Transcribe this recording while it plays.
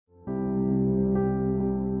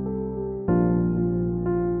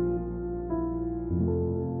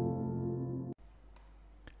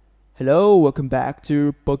Hello, welcome back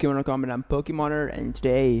to Pokemon.com, and I'm Pokemoner, and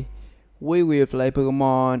today we will play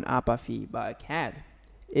Pokemon Apathy by Ekat.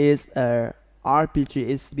 It's a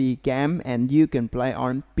RPGXP game and you can play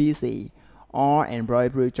on PC or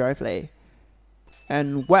Android through Joiplay.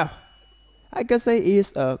 And well, I can say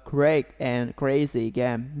it's a great and crazy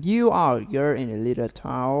game. You are a girl in a little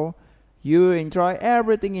town. You enjoy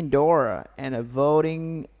everything indoor and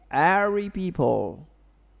avoiding every people.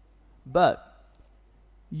 But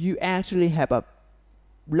you actually have a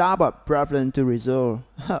lot of problem to resolve.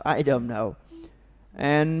 I don't know.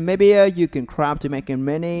 And maybe you can craft to make a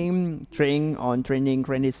mini train on training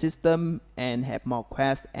credit system and have more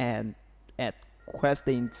quests and add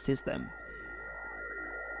questing system.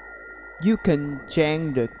 You can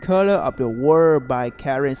change the color of the world by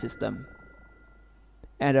carrying system.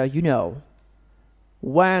 And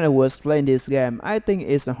when I was playing this game, I think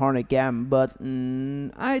it's a horror game, but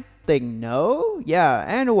I think no. Yeah,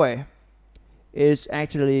 anyway. It's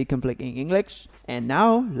actually complete in English. And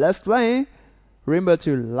now, let's play. Remember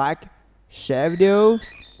to like, share videos,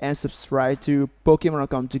 and subscribe to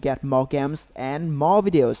Pokemon.com to get more games and more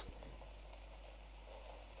videos.